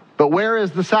 But where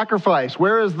is the sacrifice?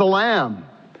 Where is the lamb?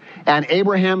 And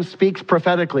Abraham speaks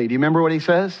prophetically. Do you remember what he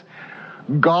says?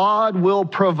 God will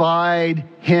provide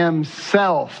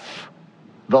himself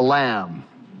the lamb.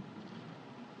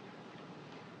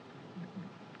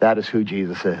 That is who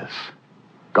Jesus is.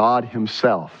 God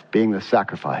himself being the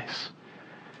sacrifice.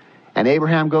 And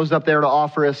Abraham goes up there to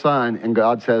offer his son, and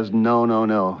God says, no, no,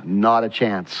 no, not a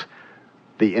chance.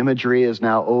 The imagery is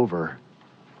now over.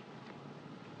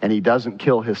 And he doesn't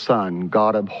kill his son.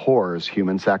 God abhors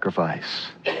human sacrifice.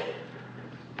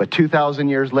 But 2,000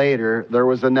 years later, there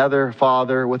was another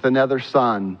father with another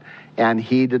son, and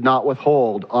he did not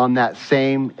withhold on that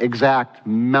same exact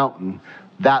mountain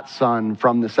that son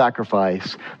from the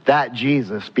sacrifice. That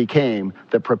Jesus became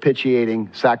the propitiating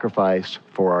sacrifice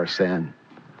for our sin.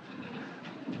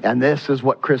 And this is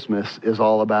what Christmas is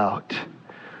all about.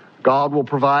 God will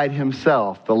provide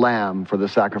himself the lamb for the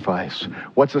sacrifice.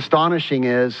 What's astonishing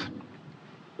is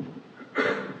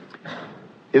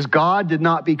God did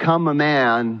not become a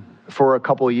man for a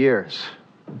couple years.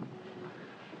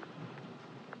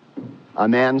 A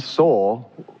man's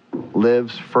soul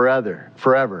lives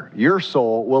forever. Your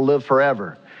soul will live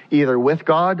forever, either with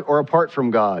God or apart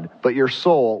from God, but your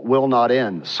soul will not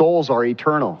end. Souls are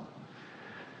eternal.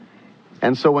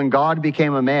 And so when God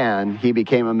became a man, he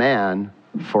became a man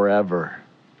forever,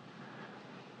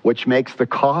 which makes the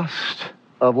cost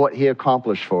of what he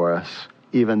accomplished for us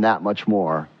even that much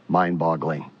more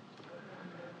mind-boggling.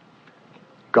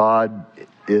 God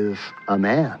is a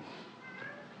man.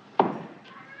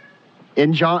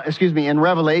 In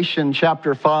Revelation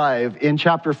chapter 5, in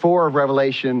chapter 4 of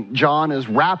Revelation, John is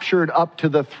raptured up to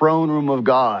the throne room of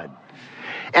God.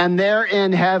 And there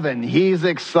in heaven, he's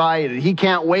excited. He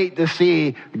can't wait to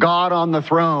see God on the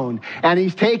throne. And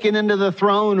he's taken into the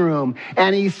throne room,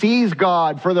 and he sees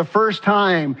God for the first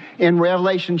time in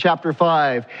Revelation chapter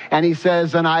 5. And he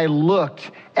says, and I looked,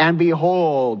 and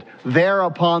behold, there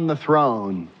upon the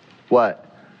throne,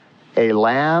 what? A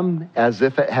lamb as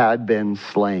if it had been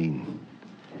slain.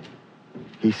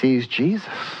 He sees Jesus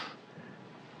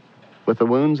with the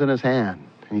wounds in his hand.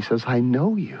 And he says, I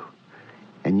know you.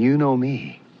 and you know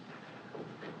me.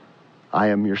 I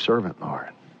am your servant, Lord.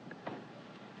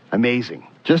 Amazing.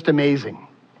 Just amazing.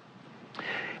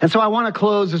 And so I want to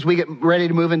close as we get ready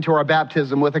to move into our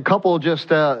baptism with a couple just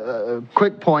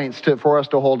quick points for us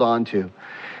to hold on to.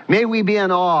 May we be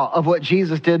in awe of what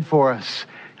Jesus did for us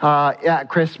at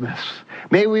Christmas.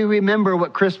 May we remember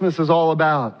what Christmas is all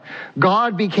about.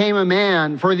 God became a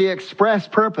man for the express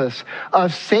purpose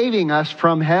of saving us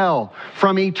from hell,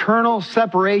 from eternal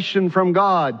separation from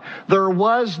God. There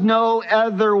was no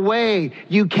other way.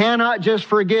 You cannot just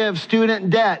forgive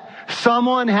student debt.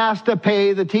 Someone has to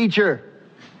pay the teacher.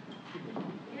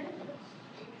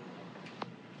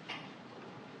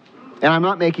 And I'm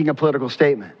not making a political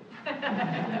statement.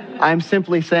 I'm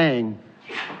simply saying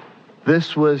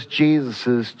this was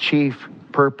Jesus' chief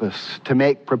purpose, to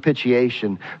make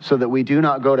propitiation so that we do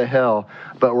not go to hell,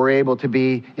 but we're able to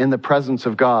be in the presence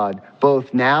of God,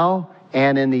 both now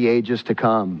and in the ages to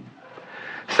come.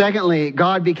 Secondly,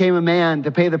 God became a man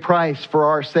to pay the price for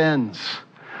our sins.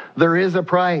 There is a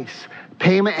price.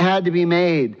 Payment had to be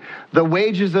made. The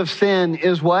wages of sin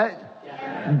is what?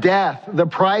 Death. The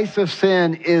price of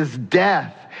sin is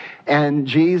death. And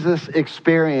Jesus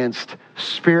experienced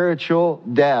spiritual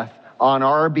death on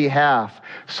our behalf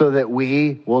so that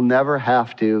we will never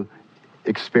have to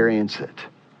experience it.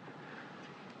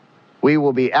 We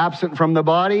will be absent from the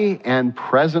body and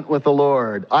present with the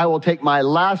Lord. I will take my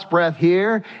last breath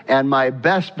here and my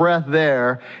best breath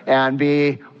there and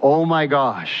be, oh my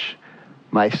gosh,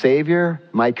 my Savior,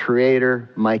 my Creator,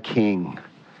 my King.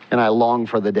 And I long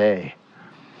for the day.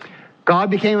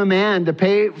 God became a man to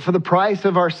pay for the price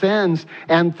of our sins.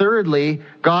 And thirdly,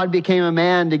 God became a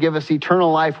man to give us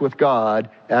eternal life with God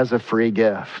as a free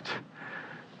gift.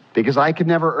 Because I could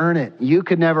never earn it. You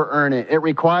could never earn it. It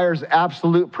requires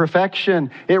absolute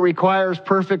perfection. It requires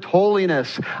perfect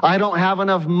holiness. I don't have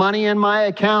enough money in my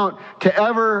account to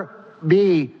ever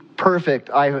be perfect.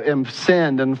 I am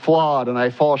sinned and flawed, and I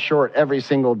fall short every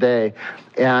single day.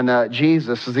 And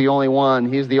Jesus is the only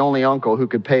one. He's the only uncle who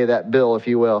could pay that bill, if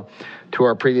you will, to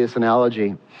our previous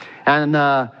analogy. And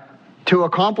to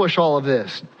accomplish all of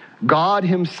this, God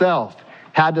himself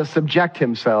had to subject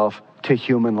himself to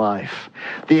human life.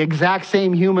 The exact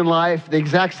same human life, the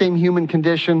exact same human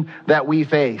condition that we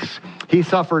face. He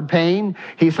suffered pain.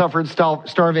 He suffered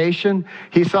starvation.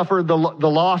 He suffered the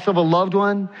loss of a loved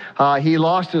one. He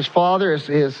lost his father,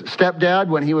 his stepdad,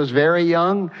 when he was very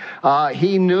young.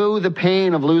 He knew the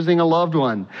pain of losing a loved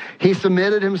one. He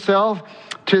submitted himself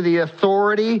to the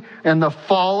authority and the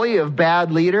folly of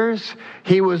bad leaders.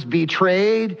 He was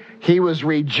betrayed. He was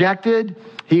rejected.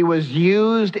 He was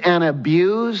used and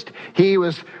abused. He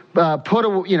was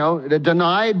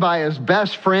denied by his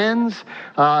best friends.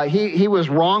 He was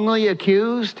wrongly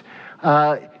accused.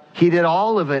 He did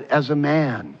all of it as a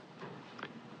man.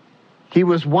 He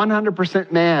was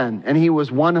 100% man, and he was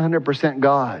 100%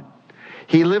 God.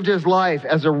 He lived his life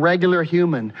as a regular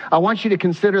human. I want you to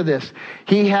consider this.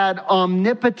 He had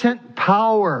omnipotent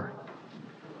power.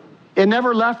 It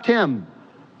never left him.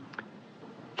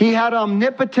 He had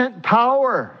omnipotent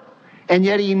power, and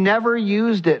yet he never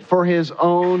used it for his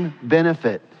own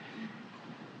benefit.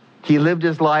 He lived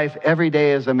his life every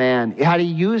day as a man. Had he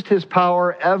used his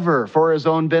power ever for his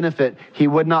own benefit, he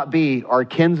would not be our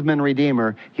kinsman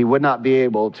redeemer. He would not be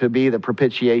able to be the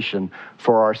propitiation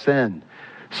for our sin.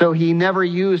 So he never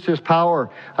used his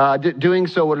power. Doing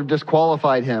so would have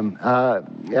disqualified him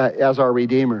as our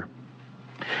redeemer.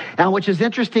 And which is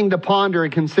interesting to ponder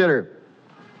and consider.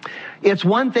 It's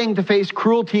one thing to face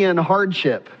cruelty and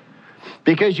hardship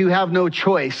because you have no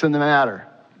choice in the matter.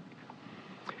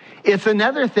 It's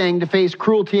another thing to face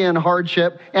cruelty and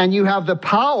hardship and you have the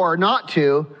power not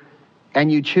to,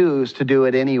 and you choose to do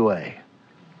it anyway.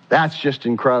 That's just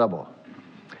incredible.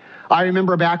 I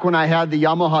remember back when I had the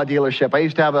Yamaha dealership. I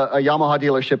used to have a Yamaha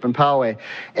dealership in Poway.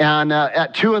 And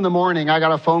at 2 a.m, I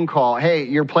got a phone call. Hey,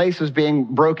 your place is being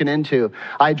broken into.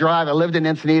 I lived in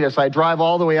Encinitas. I drive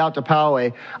all the way out to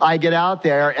Poway. I get out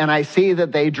there and I see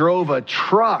that they drove a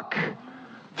truck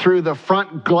through the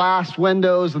front glass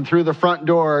windows and through the front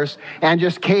doors and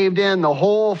just caved in the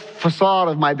whole facade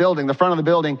of my building, the front of the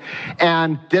building,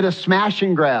 and did a smash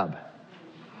and grab.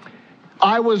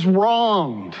 I was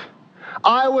wronged.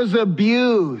 I was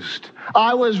abused.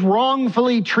 I was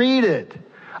wrongfully treated.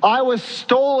 I was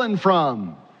stolen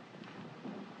from.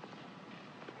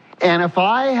 And if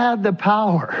I had the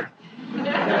power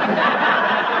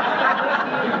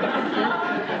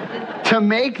to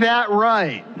make that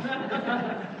right,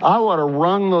 I would have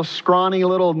wrung those scrawny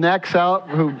little necks out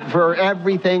for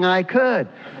everything I could.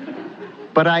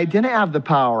 But I didn't have the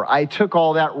power. I took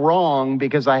all that wrong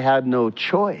because I had no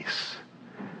choice.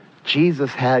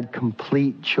 Jesus had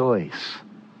complete choice,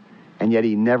 and yet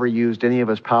he never used any of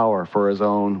his power for his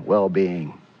own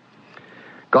well-being.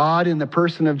 God, in the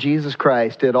person of Jesus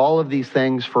Christ, did all of these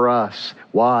things for us.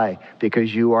 Why?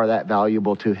 Because you are that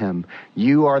valuable to him.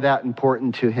 You are that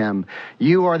important to him.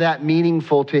 You are that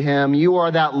meaningful to him. You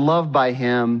are that loved by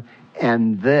him.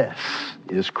 And this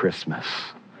is Christmas.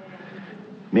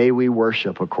 May we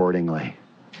worship accordingly.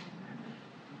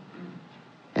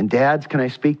 And dads, can I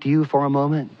speak to you for a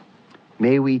moment?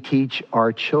 May we teach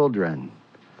our children,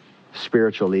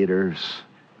 spiritual leaders,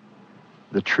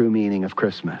 the true meaning of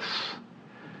Christmas.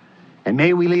 And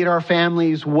may we lead our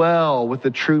families well with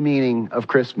the true meaning of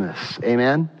Christmas.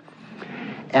 Amen?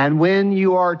 And when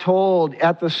you are told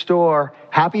at the store,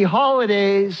 Happy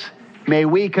Holidays, may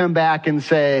we come back and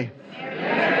say,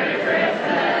 Merry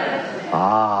Christmas.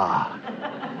 Ah.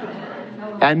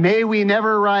 And may we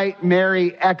never write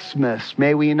Merry Xmas.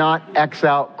 May we not X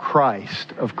out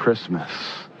Christ of Christmas.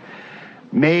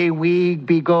 May we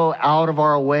go out of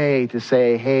our way to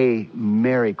say, hey,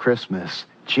 Merry Christmas.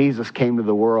 Jesus came to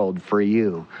the world for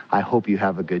you. I hope you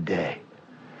have a good day.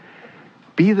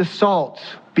 Be the salt.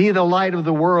 Be the light of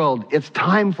the world. It's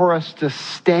time for us to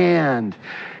stand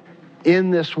in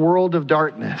this world of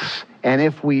darkness. And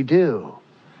if we do,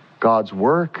 God's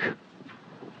work,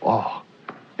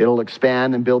 it'll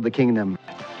expand and build the kingdom.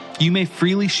 You may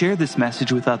freely share this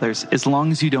message with others as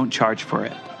long as you don't charge for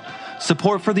it.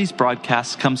 Support for these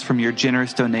broadcasts comes from your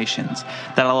generous donations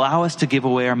that allow us to give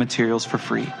away our materials for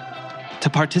free. To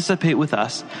participate with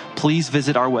us, please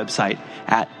visit our website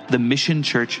at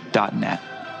themissionchurch.net.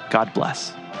 God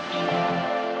bless.